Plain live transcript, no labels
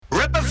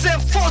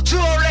ゼ40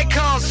レ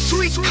カース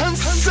イート完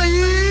成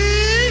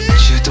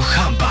中途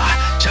半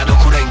端じゃ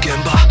残れん現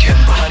場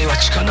何は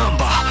地下ナン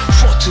バー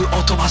42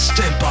を飛ばす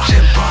電波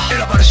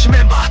選ばれし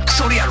メンバーク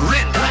ソリアル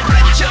連打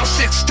ジャン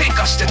セックス転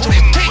化してト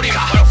リムトリガ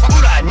ー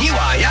裏に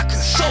は薬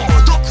草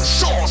独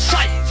創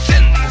最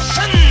前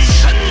線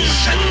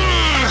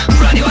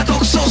裏には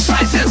独創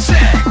最前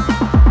線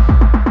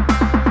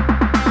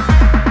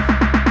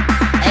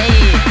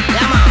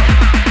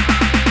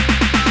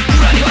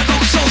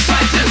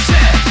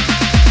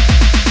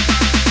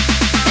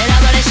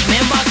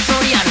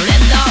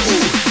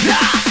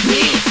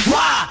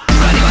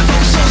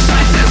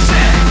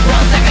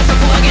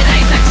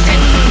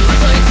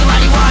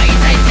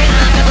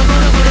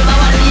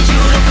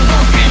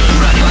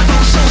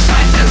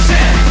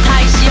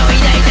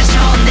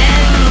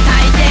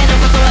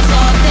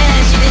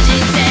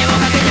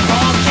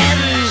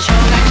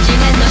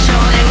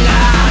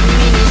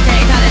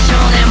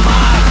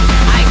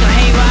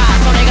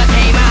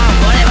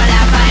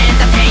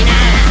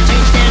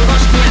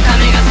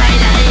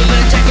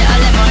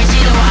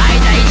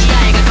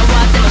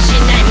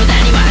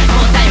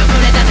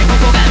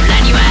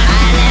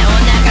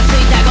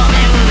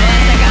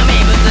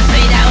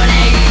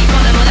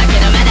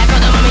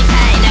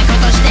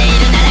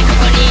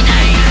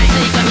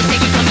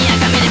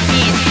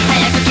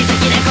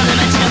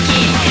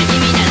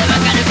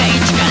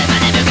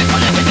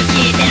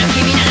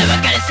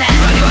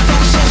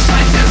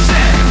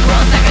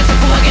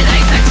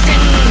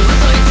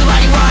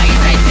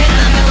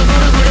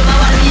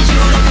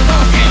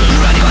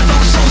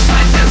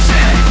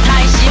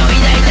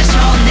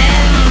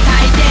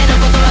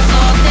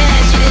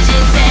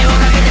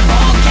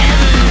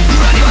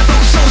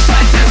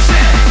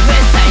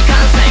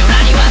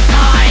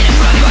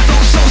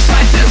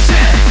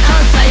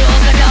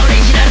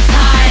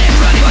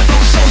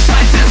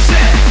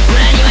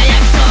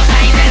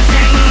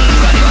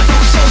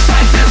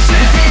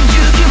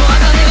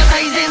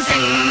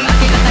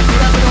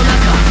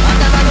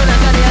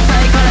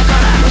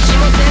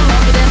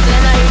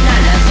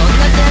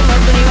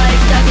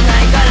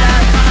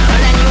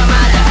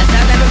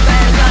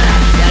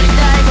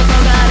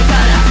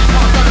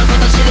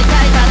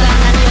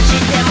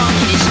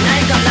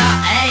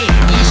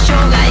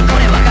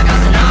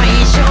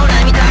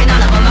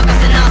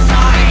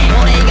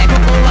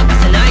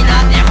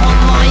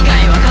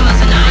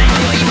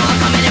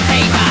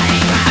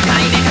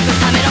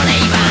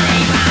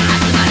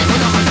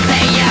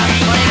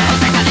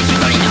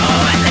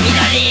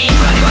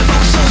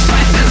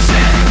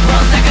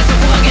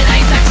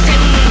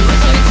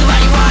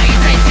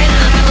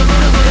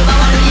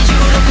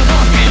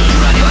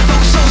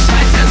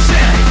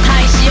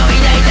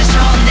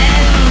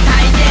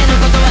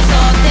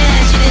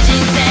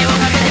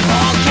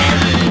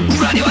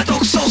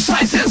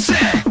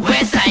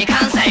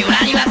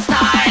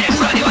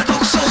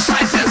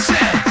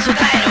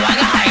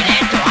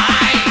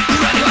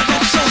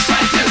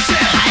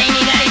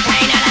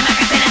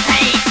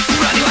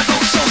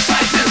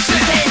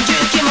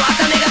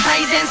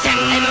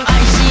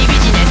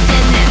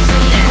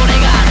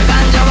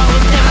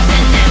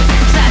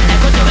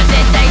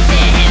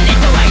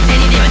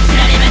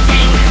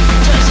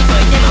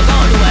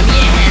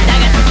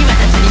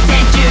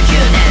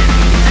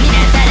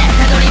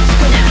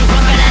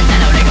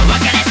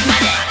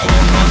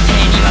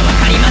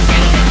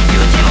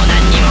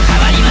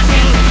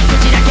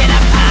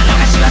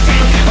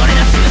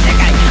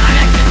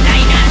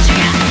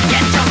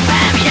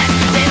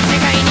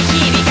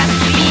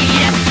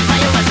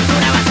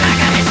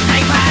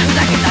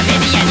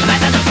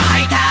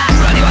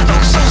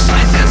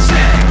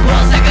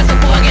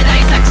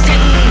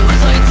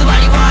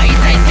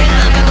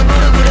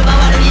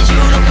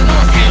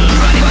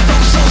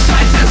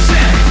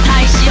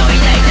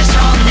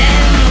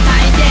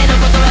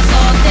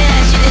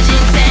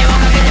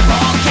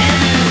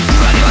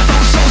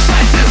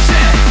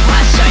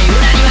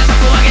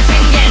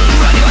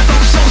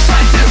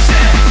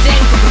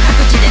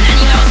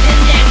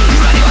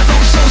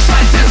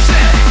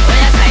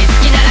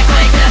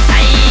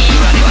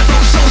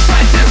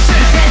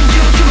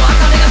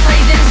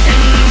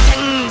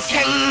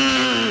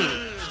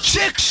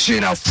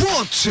Now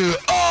 4, 2,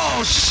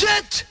 oh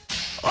shit!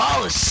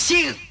 Oh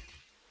shit!